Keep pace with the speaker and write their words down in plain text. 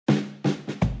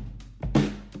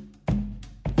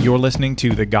You're listening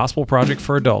to the Gospel Project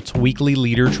for Adults Weekly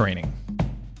Leader Training.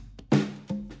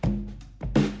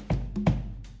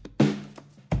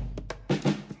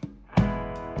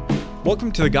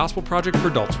 Welcome to the Gospel Project for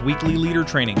Adults Weekly Leader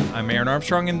Training. I'm Aaron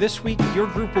Armstrong, and this week your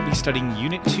group will be studying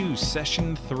Unit 2,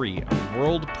 Session 3, A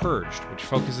World Purged, which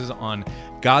focuses on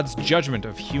God's judgment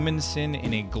of human sin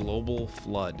in a global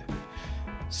flood.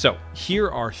 So, here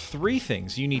are 3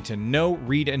 things you need to know,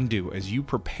 read, and do as you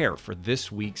prepare for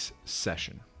this week's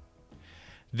session.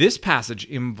 This passage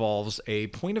involves a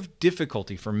point of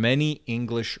difficulty for many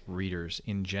English readers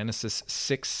in Genesis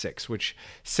 6:6, which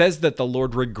says that the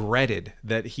Lord regretted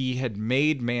that he had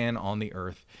made man on the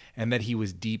earth and that he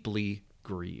was deeply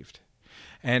grieved.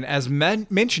 And as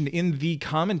mentioned in the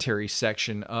commentary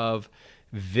section of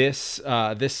this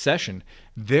session,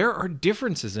 there are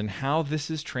differences in how this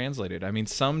is translated. I mean,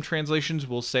 some translations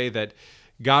will say that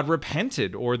God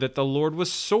repented or that the Lord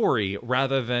was sorry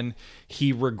rather than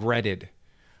he regretted.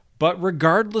 But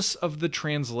regardless of the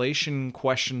translation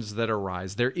questions that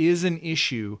arise, there is an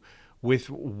issue with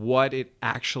what it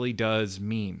actually does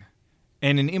mean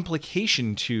and an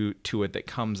implication to it that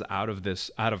comes out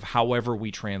of however we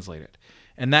translate it.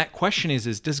 And that question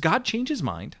is does God change his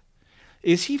mind?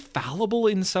 Is he fallible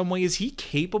in some way? Is he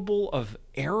capable of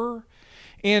error?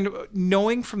 And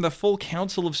knowing from the full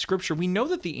counsel of Scripture, we know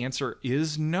that the answer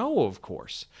is no, of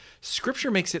course.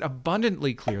 Scripture makes it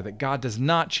abundantly clear that God does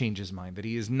not change his mind, that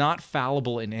he is not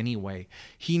fallible in any way.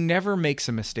 He never makes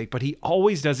a mistake, but he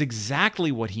always does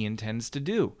exactly what he intends to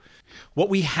do. What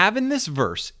we have in this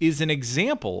verse is an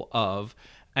example of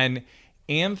an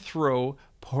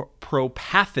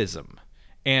anthropopathism.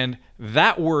 And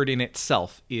that word in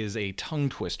itself is a tongue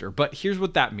twister, but here's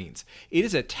what that means. It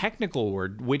is a technical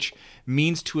word which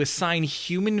means to assign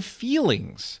human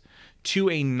feelings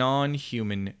to a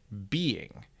non-human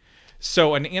being.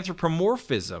 So an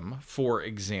anthropomorphism, for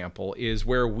example, is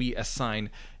where we assign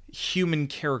human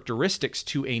characteristics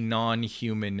to a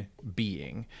non-human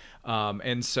being.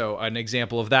 And so an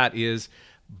example of that is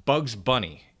Bugs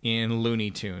Bunny in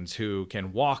Looney Tunes, who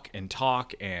can walk and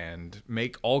talk and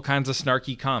make all kinds of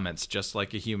snarky comments just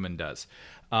like a human does.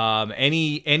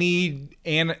 Any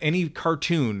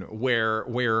cartoon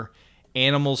where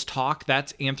animals talk,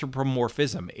 that's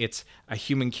anthropomorphism. It's a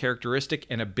human characteristic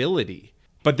and ability.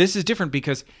 But this is different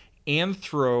because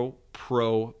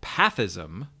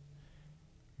anthropopathism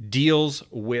deals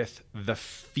with the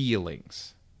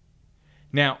feelings.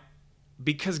 Now,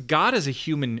 because God is a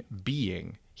human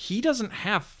being, he doesn't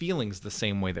have feelings the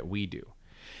same way that we do.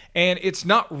 And it's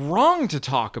not wrong to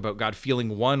talk about God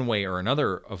feeling one way or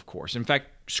another, of course. In fact,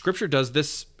 Scripture does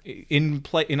this in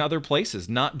other places,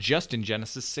 not just in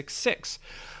Genesis 6:6.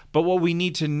 But what we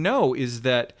need to know is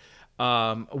that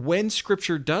when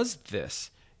Scripture does this,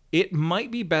 it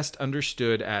might be best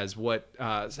understood as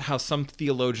how some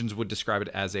theologians would describe it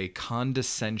as a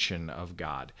condescension of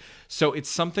God. So it's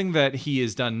something that he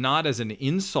has done not as an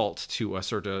insult to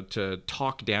us or to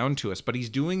talk down to us, but he's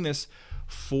doing this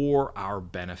for our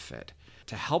benefit,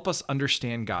 to help us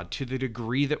understand God to the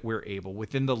degree that we're able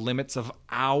within the limits of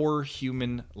our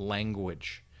human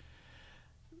language.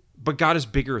 But God is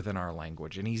bigger than our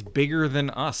language, and he's bigger than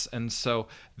us. And so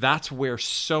that's where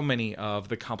so many of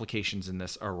the complications in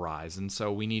this arise. And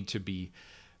so we need to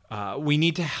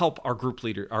help our group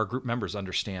members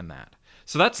understand that.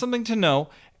 So that's something to know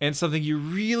and something you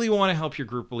really want to help your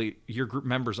group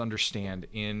members understand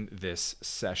in this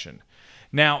session.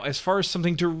 Now, as far as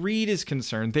something to read is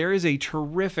concerned, there is a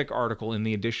terrific article in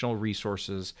the additional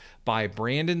resources by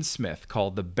Brandon Smith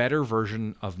called The Better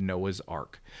Version of Noah's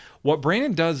Ark. What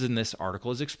Brandon does in this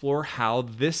article is explore how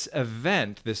this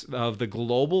event, of the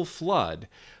global flood,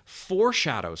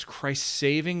 foreshadows Christ's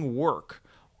saving work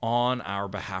on our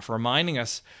behalf, reminding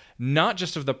us not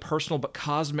just of the personal but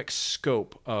cosmic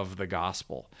scope of the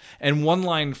gospel. And one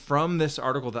line from this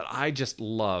article that I just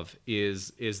love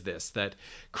is this, that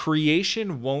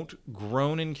creation won't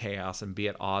groan in chaos and be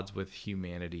at odds with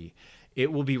humanity.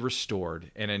 It will be restored,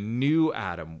 and a new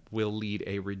Adam will lead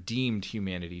a redeemed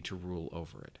humanity to rule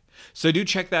over it. So do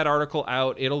check that article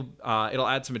out. It'll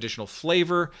add some additional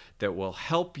flavor that will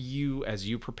help you as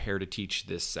you prepare to teach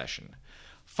this session.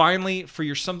 Finally, for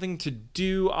your something to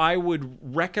do, I would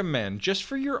recommend, just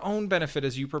for your own benefit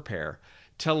as you prepare,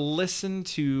 to listen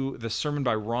to the sermon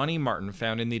by Ronnie Martin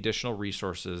found in the additional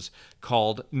resources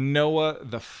called Noah,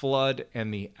 the Flood,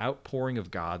 and the Outpouring of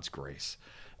God's Grace.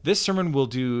 This sermon will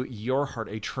do your heart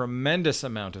a tremendous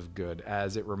amount of good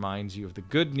as it reminds you of the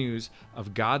good news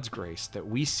of God's grace that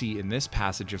we see in this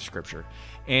passage of Scripture.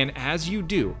 And as you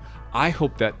do, I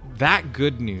hope that that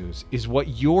good news is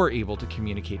what you're able to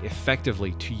communicate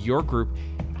effectively to your group,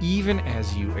 even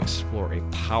as you explore a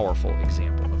powerful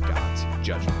example of God's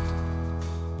judgment.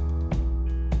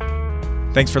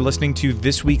 Thanks for listening to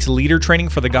this week's Leader Training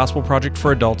for the Gospel Project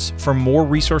for Adults. For more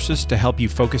resources to help you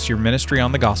focus your ministry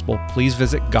on the gospel, please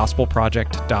visit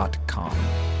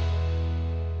gospelproject.com.